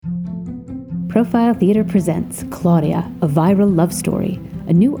Profile Theater presents Claudia, a viral love story,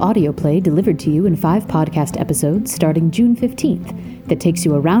 a new audio play delivered to you in 5 podcast episodes starting June 15th that takes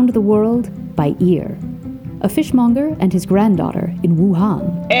you around the world by ear. A fishmonger and his granddaughter in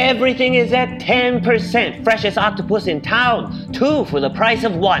Wuhan. Everything is at 10%. Freshest octopus in town. 2 for the price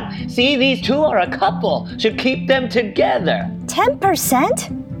of 1. See, these 2 are a couple. Should keep them together.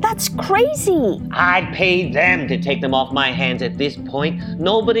 10%? That's crazy. I'd pay them to take them off my hands at this point.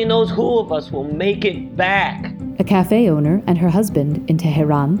 Nobody knows who of us will make it back. A cafe owner and her husband in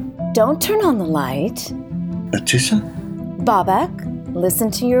Tehran. Don't turn on the light. Atisha? Babak,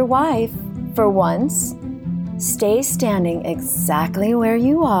 listen to your wife. For once, stay standing exactly where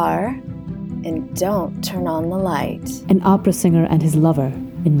you are and don't turn on the light. An opera singer and his lover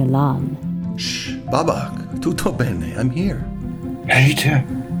in Milan. Shh, Babak, tutto bene, I'm here. Peter.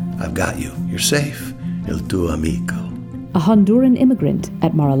 I've got you. You're safe. Il tuo amico. A Honduran immigrant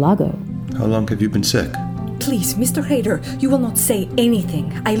at Mar-a-Lago. How long have you been sick? Please, Mr. Hader, you will not say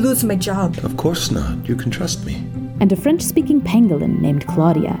anything. I lose my job. Of course not. You can trust me. And a French-speaking pangolin named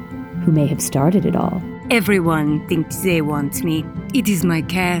Claudia, who may have started it all. Everyone thinks they want me. It is my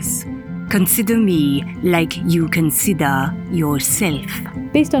curse. Consider me like you consider yourself.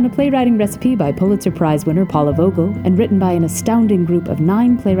 Based on a playwriting recipe by Pulitzer Prize winner Paula Vogel and written by an astounding group of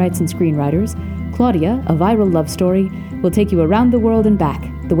 9 playwrights and screenwriters, Claudia, a viral love story, will take you around the world and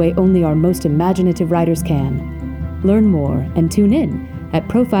back the way only our most imaginative writers can. Learn more and tune in at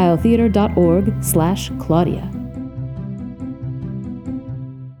profiletheater.org/Claudia.